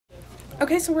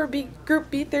Okay, so we're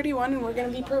group B31 and we're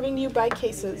going to be proving to you by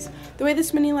cases. The way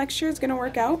this mini lecture is going to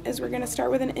work out is we're going to start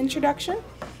with an introduction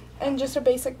and just a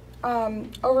basic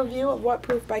overview of what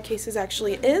proof by cases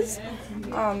actually is.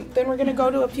 Then we're going to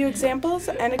go to a few examples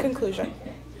and a conclusion.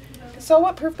 So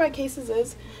what proof by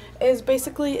cases is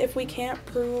basically if we can't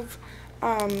prove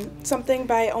something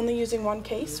by only using one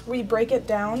case, we break it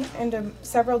down into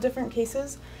several different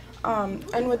cases.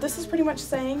 And what this is pretty much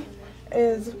saying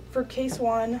is for case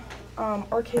 1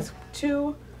 or case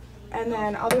 2 and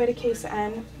then all the way to case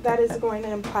n, that is going to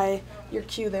imply your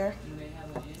Q there.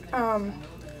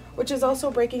 Which is also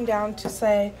breaking down to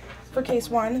say for case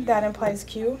 1 that implies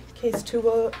Q, case 2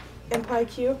 will imply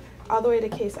Q, all the way to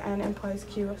case n implies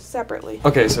Q separately.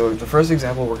 Okay, so the first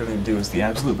example we're going to do is the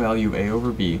absolute value of A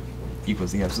over B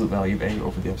equals the absolute value of A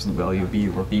over the absolute value of B,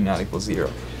 where B not equals 0.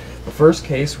 The first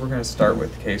case we're going to start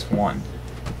with, case 1,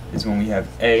 is when we have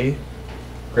A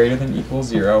greater than or equals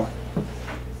 0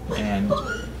 and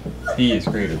B is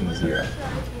greater than 0.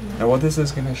 Now what this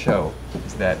is going to show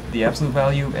is that the absolute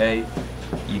value of A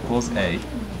equals A,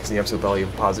 because the absolute value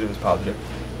of positive is positive,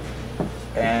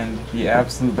 and the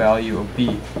absolute value of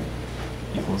B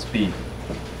equals B,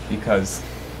 because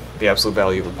the absolute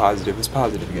value of a positive is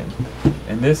positive again.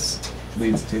 And this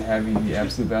leads to having the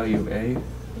absolute value of A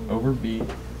over B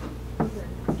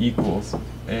equals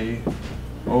A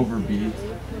over B,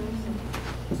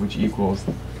 which equals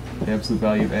the absolute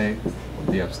value of A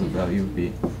over the absolute value of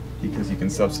B, because you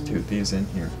can substitute these in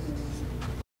here.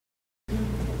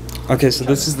 Okay, so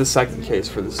this is the second case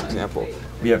for this example.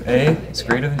 We have A is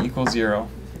greater than or equals 0,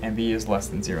 and B is less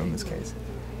than 0 in this case.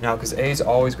 Now, because A is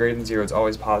always greater than 0, it's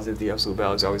always positive, the absolute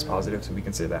value is always positive, so we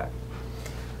can say that.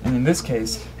 And in this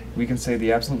case, we can say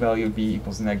the absolute value of B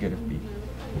equals negative B.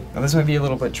 Now this might be a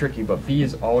little bit tricky, but B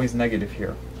is always negative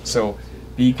here. So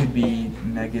B could be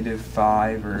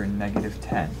 -5 or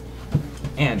 -10.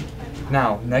 And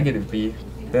now, negative B,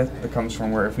 that comes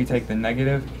from where if we take the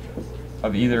negative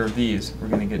of either of these, we're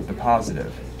going to get the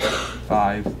positive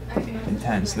 5 and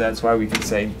 10. So that's why we can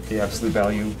say the absolute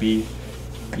value of B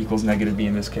equals negative B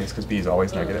in this case, because B is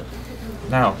always negative.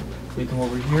 Now, we come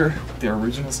over here, the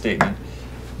original statement.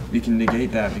 We can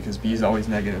negate that because B is always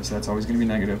negative, so that's always going to be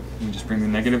negative. We just bring the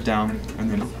negative down, and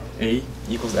then A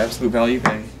equals the absolute value of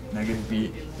A, negative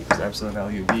B equals the absolute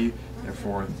value of B,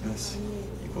 therefore this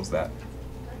equals that.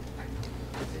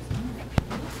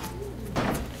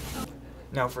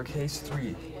 Now for case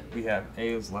 3, we have A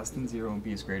is less than 0 and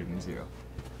B is greater than 0.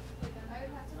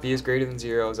 B is greater than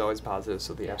 0 is always positive,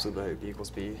 so the absolute value of B equals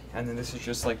B. And then this is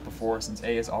just like before, since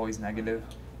A is always negative,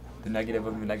 the negative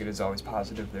of the negative is always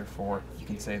positive, therefore you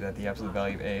can say that the absolute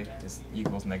value of A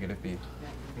equals negative B.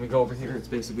 When we go over here, it's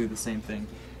basically the same thing.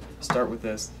 Start with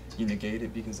this, you negate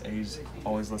it because A is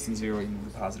always less than 0, you move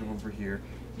the positive over here.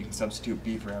 You can substitute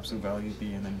B for absolute value of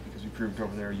B, and then because we proved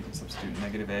over there, you can substitute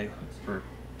negative A for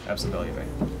absolute value of A.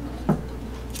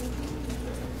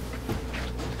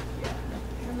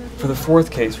 For the fourth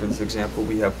case for this example,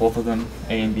 we have both of them,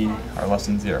 A and B, are less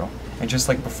than 0. And just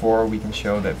like before, we can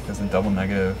show that because of the double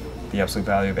negative, the absolute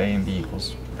value of A and B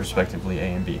equals, respectively, A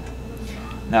and B.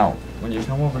 Now, when you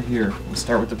come over here, we'll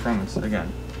start with the premise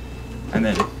again. And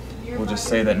then we'll just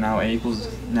say that now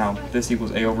this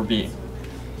equals A over B.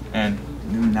 And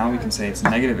now we can say it's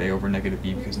negative A over negative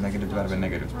B, because negative divided by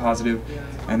negative is positive.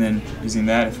 And then using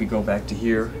that, if we go back to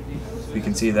here, we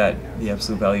can see that the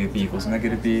absolute value of B equals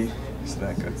negative B. So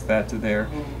that goes that to there,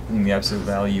 and then the absolute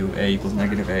value of A equals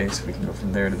negative A, so we can go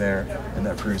from there to there, and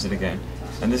that proves it again.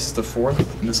 And this is the fourth,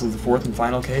 and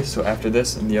final case, so after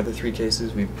this and the other 3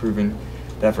 cases, we've proven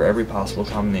that for every possible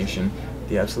combination,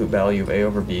 the absolute value of A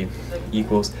over B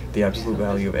equals the absolute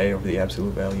value of A over the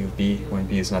absolute value of B when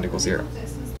B is not equal to 0.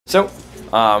 So,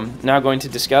 now going to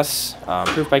discuss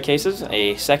proof by cases,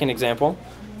 a second example.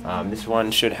 This one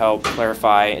should help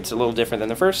clarify, it's a little different than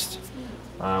the first.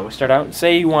 We start out,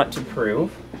 say you want to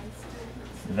prove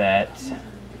that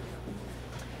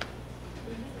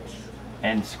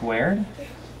n squared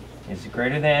is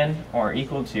greater than or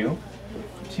equal to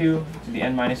 2 to the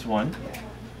n minus 1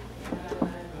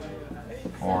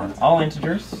 for all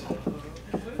integers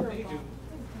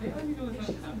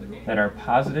that are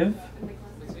positive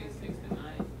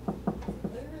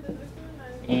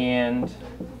and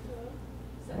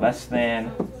less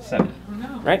than 7,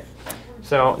 right?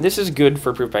 So this is good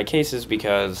for proof by cases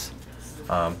because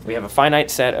we have a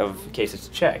finite set of cases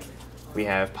to check. We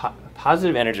have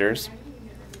positive integers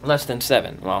less than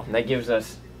 7. Well, that gives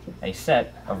us a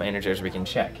set of integers we can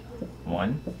check.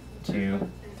 1, 2,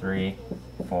 3,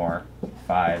 4,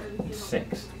 5, and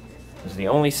 6. Those are the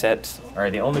only sets, or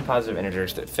the only positive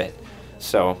integers that fit.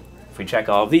 So if we check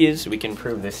all of these, we can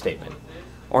prove this statement.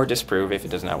 or disprove if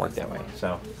it does not work that way.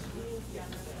 So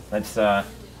let's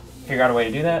figure out a way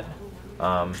to do that.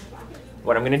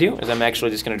 What I'm going to do is I'm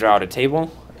actually just going to draw out a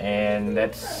table, and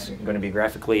that's going to be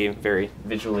graphically very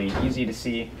visually easy to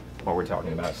see what we're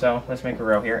talking about. So let's make a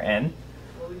row here, n.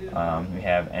 We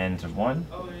have n's of 1,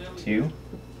 2,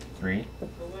 3,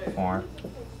 4,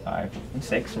 5, and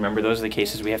 6. Remember, those are the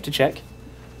cases we have to check.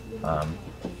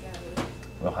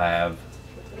 We'll have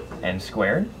n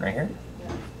squared right here.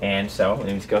 And so we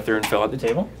need to go through and fill out the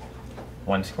table.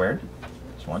 1 squared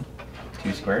is 1.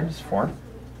 2 squared is 4.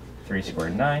 3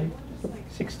 squared, 9.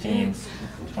 16,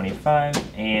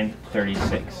 25, and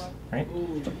 36, right?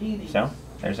 So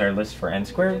there's our list for n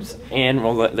squareds, and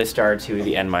we'll list our 2 to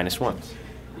the n minus 1s.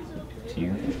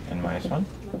 2 n minus 1.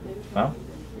 Well,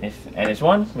 if n is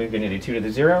 1, we're going to do 2 to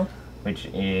the 0, which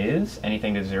is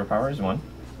anything to the 0 power is 1.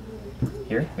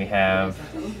 Here we have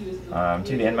 2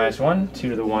 to the n minus 1, 2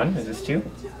 to the 1 is this 2.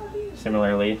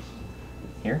 Similarly,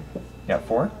 here we got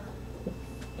 4,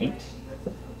 8,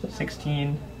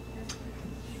 16,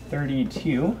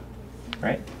 32,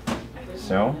 right?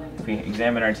 So if we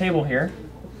examine our table here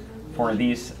for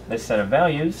this set of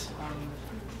values,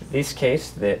 this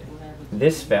case that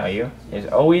this value is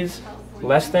always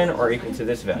less than or equal to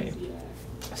this value.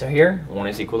 So here 1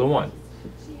 is equal to 1.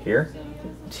 Here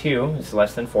 2 is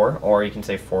less than 4, or you can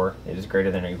say 4 is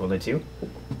greater than or equal to 2.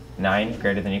 9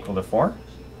 greater than or equal to 4.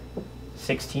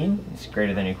 16 is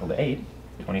greater than or equal to 8.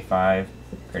 25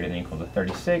 greater than or equal to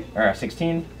 36, or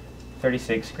 16.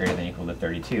 36 greater than or equal to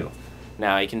 32.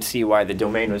 Now you can see why the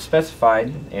domain was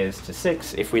specified is to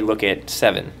 6 if we look at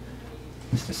 7.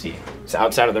 Just to see. It's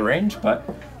outside of the range, but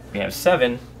we have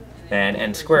 7, then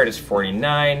n squared is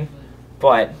 49,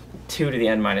 but 2 to the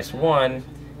n minus 1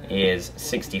 is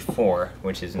 64,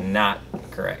 which is not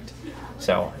correct.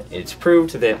 So it's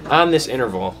proved that on this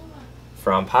interval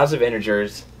from positive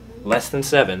integers less than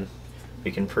 7, we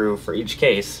can prove for each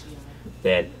case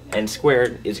that n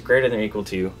squared is greater than or equal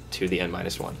to 2 to the n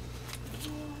minus 1.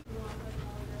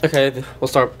 Okay, we'll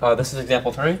start. This is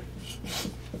example 3.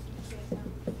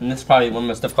 And this is probably one of the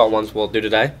most difficult ones we'll do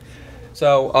today.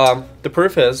 So the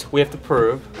proof is we have to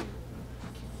prove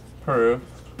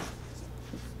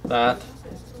that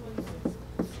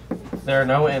there are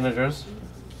no integers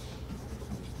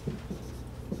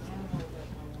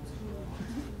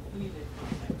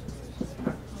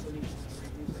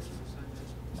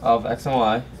of x and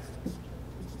y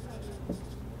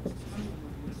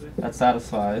that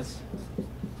satisfies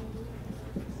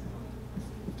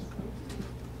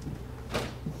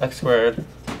x squared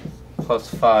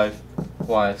plus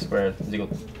 5y squared is equal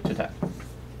to 10.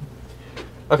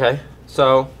 Okay,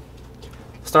 so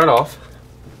start off.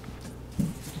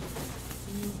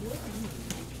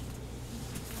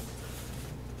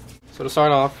 So to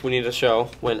start off, we need to show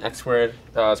when x squared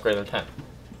is greater than 10.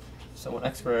 So when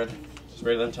x squared is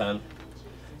greater than 10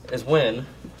 is when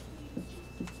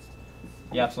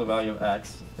the absolute value of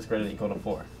x is greater than or equal to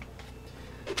 4.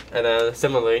 And then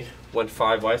similarly, when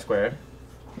 5y squared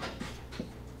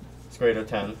is greater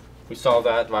than 10, we solve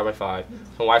that, divide by 5.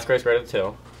 When y squared is greater than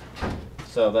 2,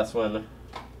 so that's when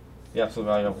the absolute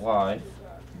value of y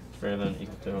is greater than or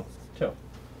equal to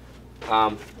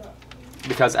 2.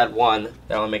 Because at 1,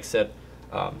 that only makes it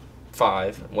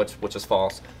 5, which is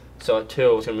false. So at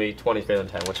 2, it's going to be 20 greater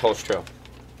than 10, which holds true.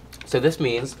 So this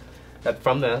means that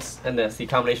from this and this, the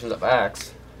combinations of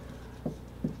x,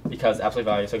 because absolute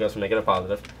value, so it goes from negative to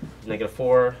positive, negative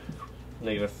 4,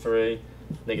 negative 3,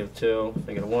 negative 2,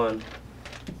 negative 1,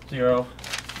 0,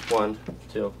 1,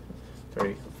 2,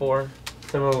 3, 4.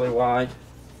 Similarly, y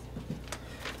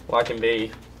can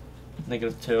be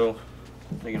negative 2,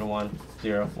 negative 1,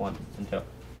 0, 1, and 2.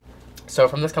 So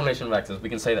from this combination of x's, we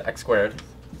can say that x squared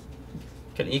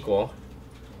can equal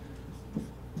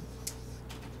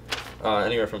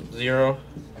anywhere from 0,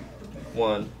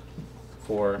 1,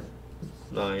 4,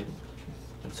 9,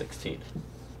 and 16. So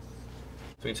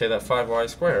we can say that 5y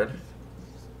squared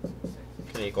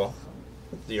can equal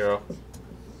 0,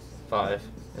 5,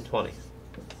 and 20.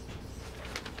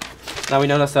 Now we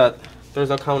notice that there's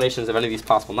no combinations of any of these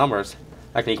possible numbers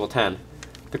that can equal 10.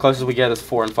 The closest we get is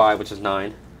 4 and 5, which is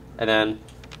 9. And then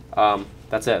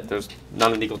that's it. There's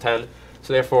none that equal 10.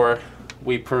 So therefore,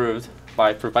 we proved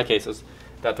by proof by cases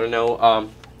that there are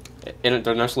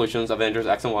no solutions of integers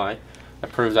x and y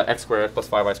that proves that x squared plus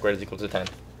 5y squared is equal to 10.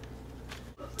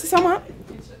 To sum up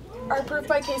our proof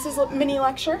by cases mini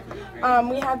lecture,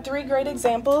 we have 3 great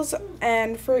examples,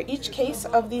 and for each case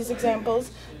of these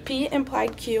examples, P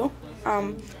implied Q,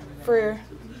 for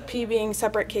P being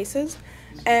separate cases.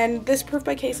 And this proof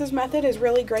by cases method is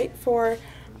really great for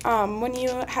when you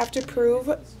have to prove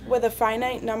with a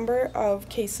finite number of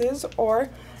cases, or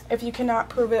if you cannot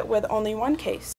prove it with only one case.